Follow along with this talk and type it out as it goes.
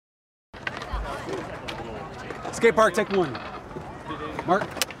skate park, take one. Mark?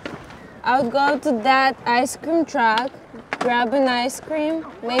 I would go to that ice cream truck, grab an ice cream,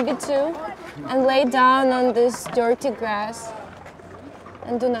 maybe two, and lay down on this dirty grass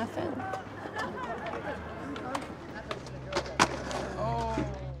and do nothing.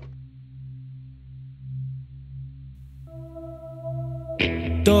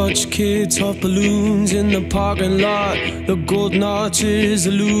 Dodge kids off balloons in the parking lot. The golden arches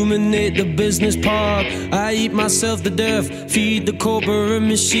illuminate the business park. I eat myself to death, feed the corporate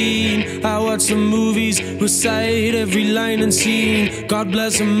machine. I watch some movies, recite every line and scene. God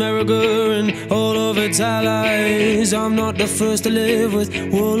bless America and all of its allies. I'm not the first to live with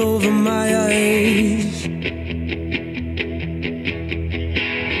wool over my eyes.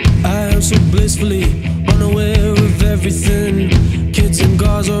 I am so blissfully unaware of everything. Kids in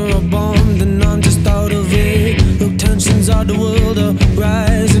Gaza are bombed and I'm just out of it. Look, tensions of the world are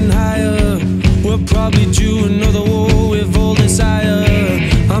rising higher. We're probably due another war with all desire.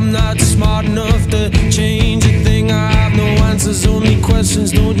 I'm not smart enough to change a thing. I have no answers, only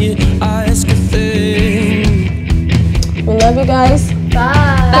questions. Don't you ask a thing. We love you guys.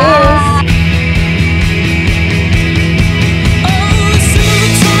 Bye. Bye.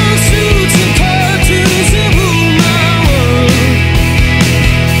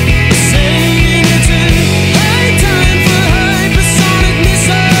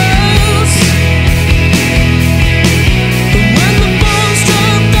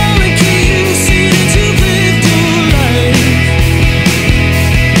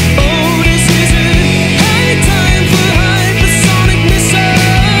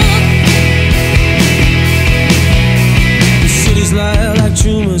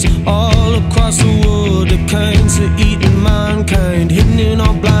 Tumors all across the world, the kinds of